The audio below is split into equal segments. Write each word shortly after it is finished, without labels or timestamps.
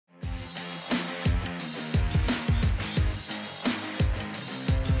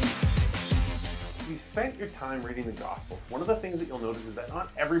spent your time reading the Gospels, one of the things that you'll notice is that not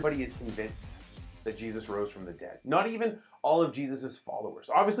everybody is convinced that Jesus rose from the dead. Not even all of Jesus' followers.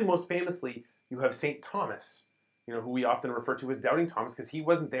 Obviously, most famously, you have St. Thomas, who we often refer to as Doubting Thomas, because he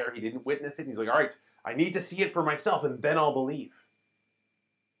wasn't there, he didn't witness it, and he's like, all right, I need to see it for myself, and then I'll believe.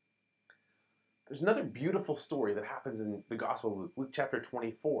 There's another beautiful story that happens in the Gospel of Luke, Luke chapter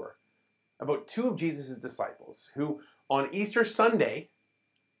 24, about two of Jesus' disciples, who on Easter Sunday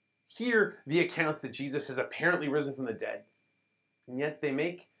hear the accounts that Jesus has apparently risen from the dead, and yet they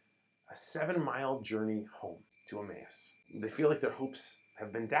make a 7-mile journey home to Emmaus. They feel like their hopes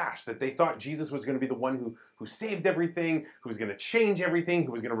have been dashed, that they thought Jesus was going to be the one who saved everything, who was going to change everything,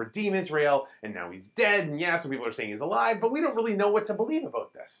 who was going to redeem Israel, and now he's dead, and yeah, some people are saying he's alive, but we don't really know what to believe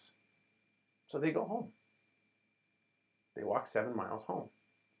about this. So they go home. They walk 7 miles home.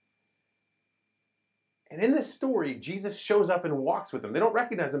 And in this story, Jesus shows up and walks with them. They don't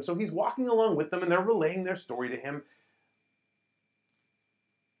recognize him, so he's walking along with them, and they're relaying their story to him.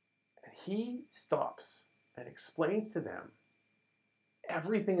 And he stops and explains to them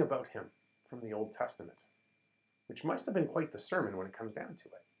everything about him from the Old Testament, which must have been quite the sermon when it comes down to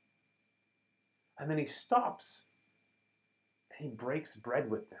it. And then he stops and he breaks bread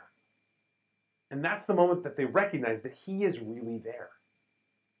with them. And that's the moment that they recognize that he is really there.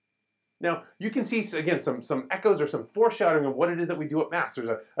 Now, you can see, again, some echoes or some foreshadowing of what it is that we do at Mass. There's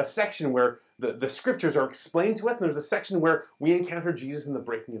a section where the scriptures are explained to us, and there's a section where we encounter Jesus in the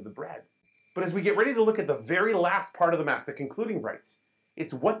breaking of the bread. But as we get ready to look at the very last part of the Mass, the concluding rites,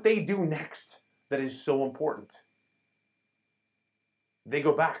 it's what they do next that is so important. They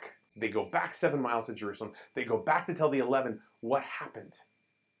go back. They go back 7 miles to Jerusalem. They go back to tell the 11 what happened.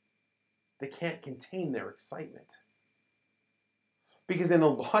 They can't contain their excitement. Because in a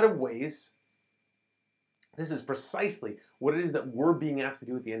lot of ways, this is precisely what it is that we're being asked to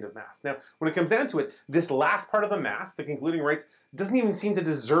do at the end of Mass. Now, when it comes down to it, this last part of the Mass, the concluding rites, doesn't even seem to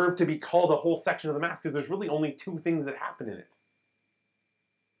deserve to be called a whole section of the Mass, because there's really only 2 things that happen in it.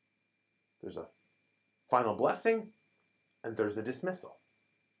 There's a final blessing, and there's the dismissal.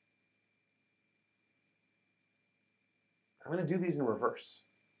 I'm going to do these in reverse.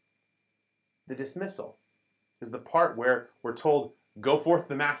 The dismissal is the part where we're told, go forth,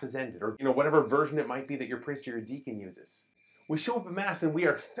 the Mass is ended, or whatever version it might be that your priest or your deacon uses. We show up at Mass and we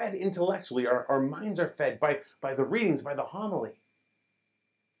are fed intellectually. Our minds are fed by the readings, by the homily.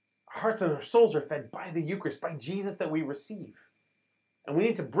 Our hearts and our souls are fed by the Eucharist, by Jesus that we receive. And we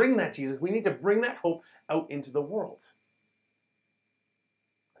need to bring that Jesus, we need to bring that hope out into the world.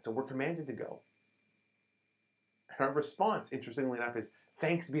 And so we're commanded to go. And our response, interestingly enough, is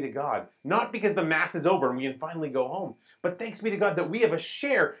thanks be to God. Not because the Mass is over and we can finally go home, but thanks be to God that we have a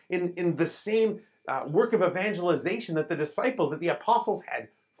share in the same work of evangelization that the disciples, that the apostles had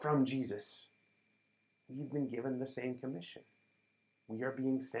from Jesus. We've been given the same commission. We are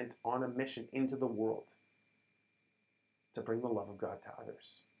being sent on a mission into the world to bring the love of God to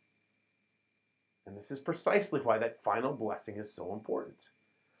others. And this is precisely why that final blessing is so important.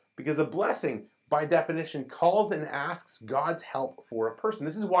 Because a blessing, by definition, calls and asks God's help for a person.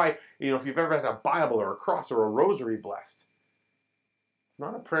 This is why, if you've ever had a Bible or a cross or a rosary blessed, it's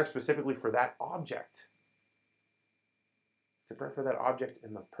not a prayer specifically for that object. It's a prayer for that object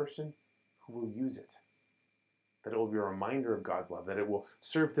and the person who will use it. That it will be a reminder of God's love, that it will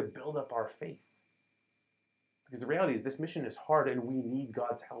serve to build up our faith. Because the reality is this mission is hard and we need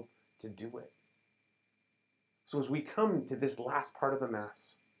God's help to do it. So as we come to this last part of the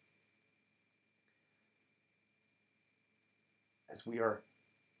Mass, as we are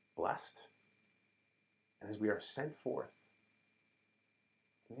blessed and as we are sent forth,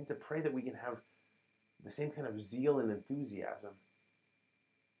 we need to pray that we can have the same kind of zeal and enthusiasm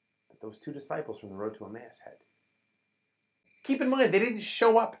that those 2 disciples from the road to Emmaus had. Keep in mind, they didn't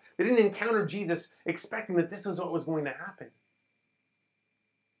show up. They didn't encounter Jesus expecting that this was what was going to happen.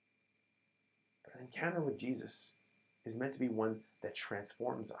 But an encounter with Jesus is meant to be one that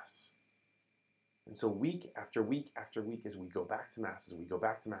transforms us. And so week after week after week, as we go back to Mass, as we go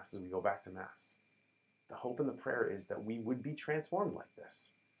back to Mass, as we go back to Mass, the hope and the prayer is that we would be transformed like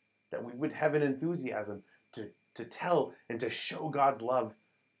this. That we would have an enthusiasm to tell and to show God's love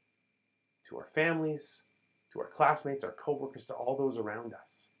to our families, to our classmates, our co-workers, to all those around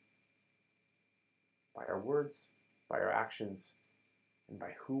us. By our words, by our actions, and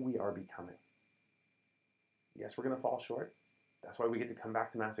by who we are becoming. Yes, we're going to fall short. That's why we get to come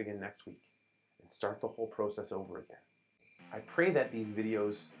back to Mass again next week and start the whole process over again. I pray that these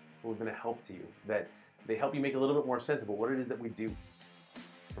videos will have been a help to you, that they help you make a little bit more sense about what it is that we do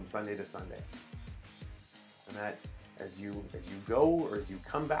from Sunday to Sunday. And that as you go, or as you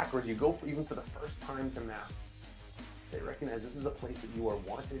come back, or as you go even for the first time to Mass, they recognize this is a place that you are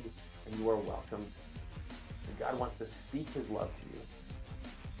wanted and you are welcomed. And God wants to speak his love to you.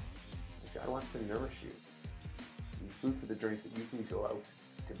 And God wants to nourish you. And food for the journey so that you can go out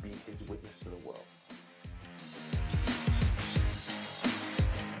to be his witness to the world.